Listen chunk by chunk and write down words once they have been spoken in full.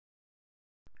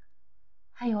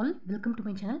Hi all, welcome to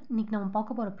my channel. இன்னைக்கு நம்ம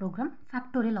பார்க்க போகிற program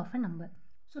factorial of a number.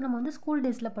 So நம்ம வந்து ஸ்கூல்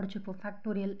டேஸில் படிச்சிருப்போம்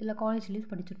ஃபேக்டோரியல், இல்லை காலேஜ்லேயும்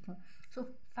படிச்சிருப்போம். ஸோ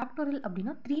ஃபேக்டோரியல்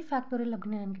அப்படின்னா 3 ஃபேக்டோரியல்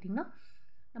அப்படின்னு என்னன்னு கேட்டிங்கன்னா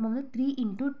நம்ம வந்து 3 ×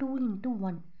 2 ×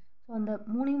 1. ஸோ அந்த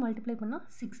மூணையும் மல்டிப்ளை பண்ணால்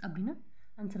 6 அப்படின்னு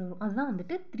ஆன்சர் வரும். அதுதான்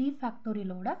வந்துட்டு 3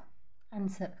 ஃபேக்டோரியலோட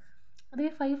ஆன்சர்.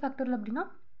 அதுவே 5 ஃபேக்டோரியல் அப்படின்னா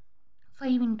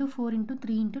 5 × 4 ×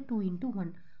 3 × 2 ×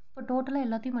 1. இப்போ டோட்டலாக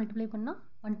எல்லாத்தையும் மல்டிப்ளை பண்ணால்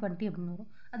 120 அப்படின்னு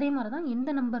வரும். அதே மாதிரி தான்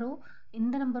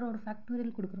எந்த நம்பரோட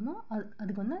ஃபேக்டோரியல் கொடுக்குறோமோ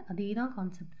அதுக்கு வந்து அதே தான்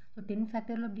கான்செப்ட். ஸோ 10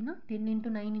 ஃபேக்டோரியல் அப்படின்னா 10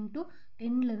 × 9 ×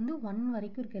 10லேருந்து 1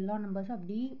 வரைக்கும் இருக்க எல்லா நம்பர்ஸும்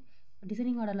அப்படியே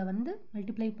டிசைனிங் ஆர்டரில் வந்து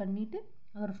மல்டிப்ளை பண்ணிவிட்டு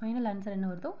அதோட ஃபைனல் ஆன்சர் என்ன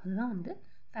வருதோ அதுதான் வந்து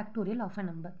factorial of a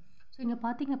number. So இங்கே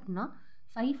பார்த்தீங்க அப்படின்னா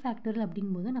 5 ஃபேக்டோரியல்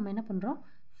அப்படிங்கும்போது நம்ம என்ன பண்ணுறோம்,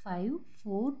 5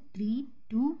 4 3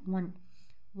 2 1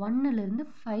 1லேருந்து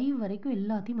 5 வரைக்கும்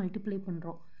எல்லாத்தையும் மல்டிப்ளை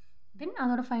பண்ணுறோம். தென்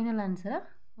அதோட ஃபைனல் ஆன்சரை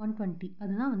 120,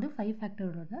 அதுதான் வந்து 5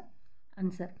 ஃபேக்டரோட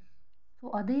ஆன்சர். ஸோ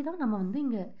அதே தான் நம்ம வந்து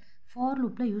இங்கே ஃபார்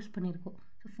லூப்பில் யூஸ் பண்ணியிருக்கோம்.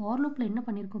 ஸோ ஃபார் லூப்பில் என்ன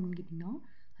பண்ணியிருக்கோம் அப்படின்னு கேட்டிங்கன்னா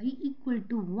i =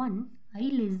 1 i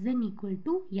 <=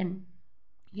 n.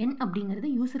 n அப்படிங்கிறது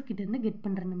யூசர்கிட்டேருந்து கெட்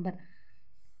பண்ணுற நம்பர்.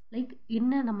 லைக்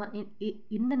என்ன நம்ம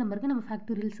எந்த நம்பருக்கு நம்ம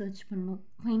ஃபேக்டோரியல் சர்ச் பண்ணணும்,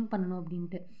 ஃபைண்ட் பண்ணணும்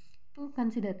அப்படின்ட்டு. இப்போது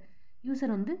கன்சிடர்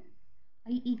யூசர் வந்து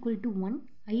i = 1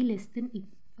 i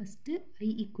first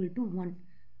i = 1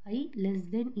 i <=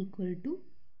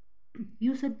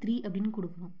 user 3 அப்படின்னு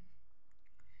கொடுக்குறோம்,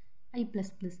 i++.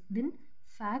 Then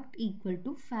fact =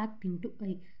 fact ×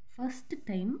 i. First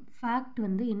time fact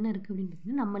வந்து என்ன இருக்குது அப்படின்னு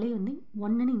பார்த்தீங்கன்னா நம்மளே வந்து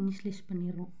 1ன்னு இனிஷியலைஸ்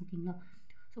பண்ணிடுறோம். ஓகேங்களா.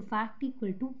 ஸோ fact =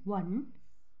 1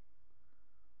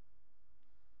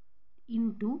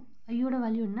 இன்ட்டு ஐயோட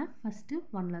வேல்யூ என்ன, ஃபஸ்ட்டு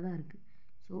 1ல் தான் இருக்குது.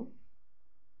 ஸோ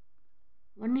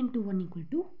 1 × 1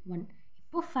 = 1.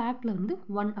 இப்போது ஃபேக்டில் வந்து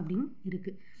 1 அப்படின்னு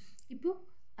இருக்குது. இப்போது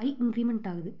i இன்க்ரிமெண்ட்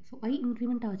ஆகுது. ஸோ i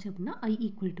இன்க்ரிமெண்ட் ஆச்சு அப்படின்னா i =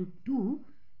 2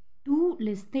 2 <=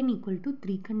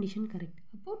 3 கண்டிஷன் கரெக்ட்.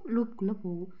 அப்போது லூப்குள்ளே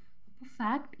போகும். அப்போ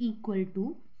fact =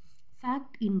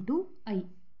 fact × i.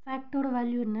 ஃபேக்டோட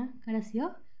வேல்யூ என்ன, கடைசியாக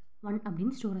 1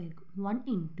 அப்படின்னு ஸ்டோர் ஆகிருக்கு. 1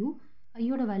 ×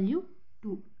 ஐயோட வேல்யூ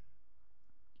 2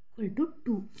 =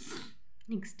 2.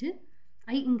 நெக்ஸ்ட்டு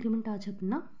i இன்க்ரிமெண்ட் ஆச்சு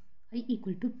அப்படின்னா i =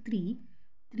 3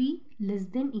 3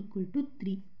 <=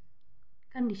 3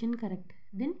 condition correct.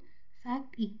 Then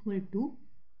fact =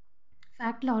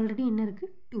 ஃபேக்டில் already என்ன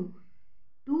இருக்குது, 2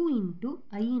 2 ×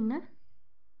 i என்ன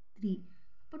 3.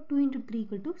 அப்போ 2 × 3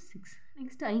 = 6.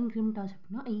 நெக்ஸ்ட் i இன்க்ரிமெண்ட் ஆச்சு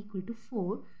அப்படின்னா i =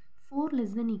 4 4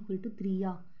 <=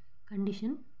 3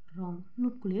 கண்டிஷன் ராங்,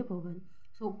 லூப்குள்ளேயே போகாது.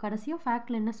 ஸோ கடைசியாக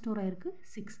ஃபேக்டில் என்ன ஸ்டோர் ஆகிருக்கு,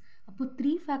 6. அப்போ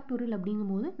 3 ஃபேக்டோரியல்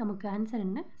அப்படிங்கும்போது நமக்கு ஆன்சர்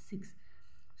என்ன, 6.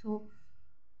 ஸோ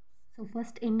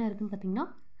ஃபஸ்ட் என்ன இருக்குதுன்னு பார்த்தீங்கன்னா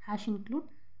 #include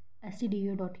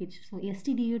stdio.h. ஸோ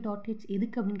stdio.h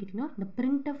எதுக்கு அப்படின்னு கேட்டிங்கன்னா இந்த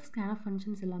printf scanf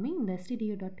ஃபங்க்ஷன்ஸ் எல்லாமே இந்த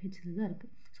stdio.h தான் இருக்குது.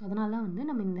 ஸோ அதனால தான் வந்து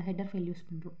நம்ம இந்த ஹெடர் ஃபைல் யூஸ்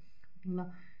பண்ணுறோம். ஓகேங்களா.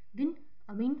 தென்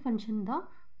மெயின் ஃபங்க்ஷன் தான்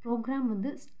ப்ரோக்ராம் வந்து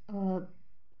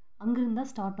அங்கேருந்தால்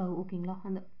ஸ்டார்ட் ஆகும். ஓகேங்களா.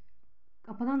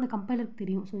 அப்போ தான் அந்த கம்பைலருக்கு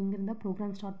தெரியும் ஸோ இங்கேருந்தால்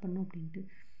ப்ரோக்ராம் ஸ்டார்ட் பண்ணும் அப்படின்ட்டு.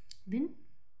 தென்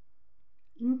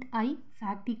int i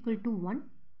fact = 1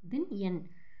 then n.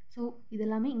 So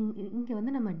இதெல்லாமே இங்கே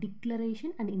வந்து நம்ம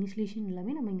டிக்ளரேஷன் அண்ட் இனிஷியலேஷன்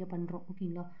எல்லாமே நம்ம இங்கே பண்ணுறோம்.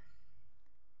 ஓகேங்களா.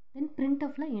 தென்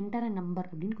printfல என்டர் அ நம்பர்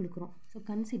அப்படின்னு கொடுக்குறோம். ஸோ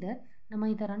கன்சிடர் நம்ம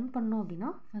இதை ரன் பண்ணோம் அப்படின்னா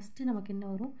ஃபஸ்ட்டு நமக்கு என்ன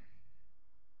வரும்,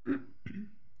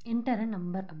 என்டர் அ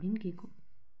நம்பர் அப்படின்னு கேட்கும்.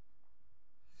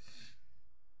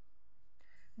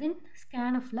 தென்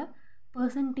scanfல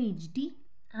 %d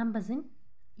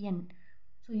 &n.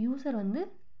 ஸோ யூசர் வந்து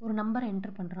ஒரு நம்பரை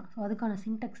என்டர் பண்ணுறான். ஸோ அதுக்கான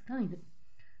சின்டெக்ஸ் தான் இது.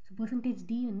 ஸோ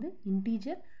 %d வந்து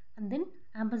இன்டீஜர் அண்ட் தென்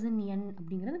 &n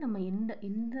அப்படிங்கிறது நம்ம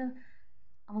எந்த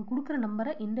அவன் கொடுக்குற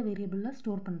நம்பரை எந்த வேரியபிளில்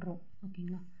ஸ்டோர் பண்ணுறோம்.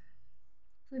 ஓகேங்களா.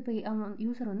 ஸோ இப்போ அவன்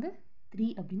யூசர் வந்து 3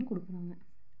 அப்படின்னு கொடுக்குறாங்க.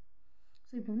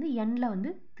 ஸோ இப்போ வந்து n வந்து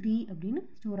 3 அப்படின்னு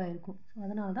ஸ்டோர் ஆகிருக்கும். ஸோ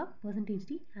அதனால தான் %d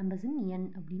 &n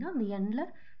அப்படின்னா அந்த n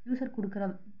யூசர் கொடுக்குற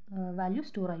வேல்யூ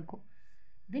ஸ்டோர் ஆகிக்கும்.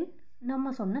 தென்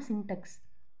நம்ம சொன்ன சின்டெக்ஸ்.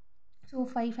 ஸோ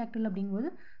 5 ஃபேக்டரியல்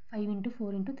அப்படிங்கும்போது 5 ×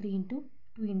 4 × 3 ×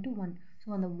 2 × 1. ஸோ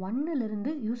அந்த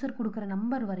 1லேருந்து யூசர் கொடுக்குற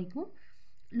நம்பர் வரைக்கும்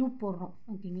லூப் போடுறோம்.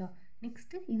 ஓகேங்களா.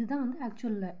 நெக்ஸ்ட்டு இதுதான் வந்து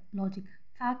actual logic.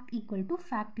 fact =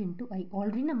 fact × i.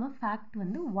 Already நம்ம ஃபேக்ட்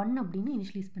வந்து 1 அப்படின்னு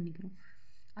இனிஷியலைஸ் பண்ணிக்கிறோம்.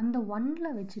 அந்த 1ல்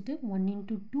வச்சுட்டு 1 ×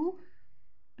 2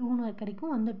 2ன்னு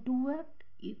கிடைக்கும். அந்த 2வை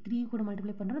 3 கூட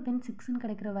மல்டிப்ளை பண்ணுறோம். தென் 6ன்னு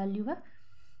கிடைக்கிற வேல்யூவை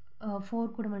 4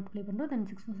 கூட மல்டிப்ளை பண்ணுறோம். தென்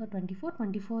 6 × 24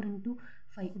 24 ×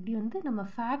 5 இப்படி வந்து நம்ம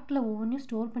ஃபேக்டில் ஒவ்வொன்றையும்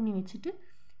ஸ்டோர் பண்ணி வச்சுட்டு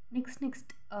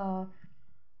நெக்ஸ்ட்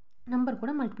நம்பர்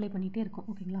கூட மல்டிப்ளை பண்ணிகிட்டே இருக்கும்.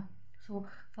 ஓகேங்களா. So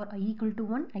for i =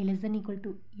 1 i <=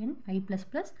 n i++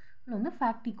 வந்து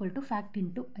fact = fact ×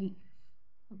 i.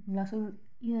 ஓகேங்களா. ஸோ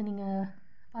இதை நீங்கள்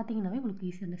பார்த்தீங்கன்னாவே உங்களுக்கு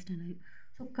ஈஸியாக அண்டர்ஸ்டாண்ட் ஆகும்.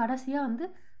 ஸோ கடைசியாக வந்து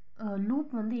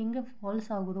லூப் வந்து எங்கே ஃபால்ஸ்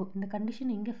ஆகுதோ, இந்த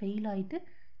கண்டிஷன் எங்கே ஃபெயில் ஆகிட்டு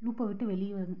லூப்பை விட்டு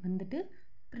வெளியே வந்துட்டு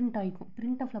பிரிண்ட் ஆகிக்கும்.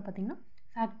 பிரிண்ட் ஆஃபில் பார்த்திங்கன்னா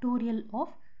ஃபேக்டோரியல்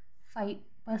ஆஃப்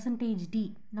 5% d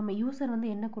நம்ம யூசர் வந்து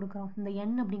என்ன கொடுக்குறோம், இந்த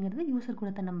n அப்படிங்கிறது யூசர்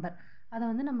கொடுத்த நம்பர், அதை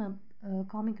வந்து நம்ம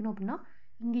காமிக்கணும் அப்படின்னா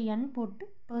இங்கே n போட்டு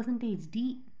 %d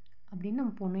அப்படின்னு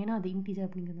நம்ம போடணும். ஏன்னா அது இன்டீஜர்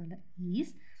அப்படிங்கிறதுனால.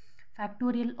 இஸ்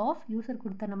ஃபேக்டோரியல் ஆஃப் யூசர்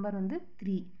கொடுத்த நம்பர் வந்து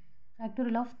 3.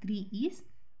 ஃபேக்டோரியல் ஆஃப் 3 இஸ்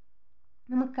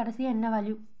நமக்கு கடைசியாக என்ன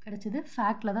வேல்யூ கிடச்சிது,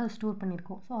 ஃபேக்டில் தான் ஸ்டோர்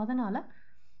பண்ணியிருக்கோம். ஸோ அதனால்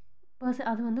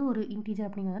அது வந்து ஒரு இன்டீஜர்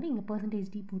அப்படிங்கிறதால இங்கே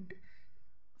 %d போட்டு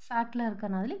ஃபேக்டில்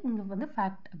இருக்கிறனால இங்கே வந்து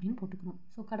ஃபேக்ட் அப்படின்னு போட்டுக்கணும்.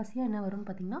 ஸோ கடைசியாக என்ன வரும்னு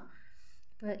பார்த்திங்கன்னா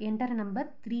இப்போ என்டர் நம்பர்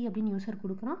 3 அப்படின்னு யூசர்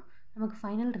கொடுக்குறோம். நமக்கு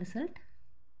ஃபைனல் ரிசல்ட்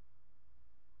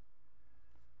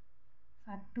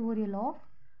ஃபேக்டோரியல் ஆஃப்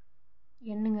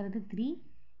என்னங்கிறது 3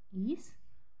 இஸ்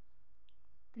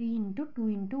 3 × 2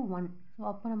 × 1. ஸோ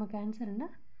அப்போ நமக்கு ஆன்சர் என்ன,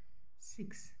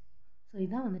 6. ஸோ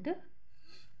இதான் வந்துட்டு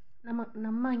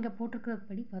நம்ம இங்கே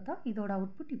போட்டிருக்கிறபடி பார்த்தா இதோட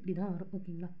அவுட்புட் இப்படி தான் வரும்.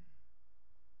 ஓகேங்களா.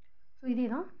 ஸோ இதே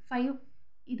தான் 5,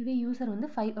 இதுவே யூசர் வந்து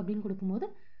 5 அப்படின்னு கொடுக்கும்போது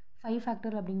 5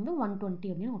 ஃபேக்டர் அப்படிங்கிறது 120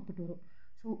 அப்படின்னு அவுட்புட் வரும்.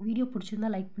 ஸோ வீடியோ பிடிச்சிருந்தா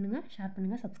லைக் பண்ணுங்கள், ஷேர்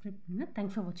பண்ணுங்கள், சப்ஸ்கிரைப் பண்ணுங்கள்.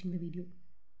 தேங்க்ஸ் ஃபார் வாட்சிங் த வீடியோ.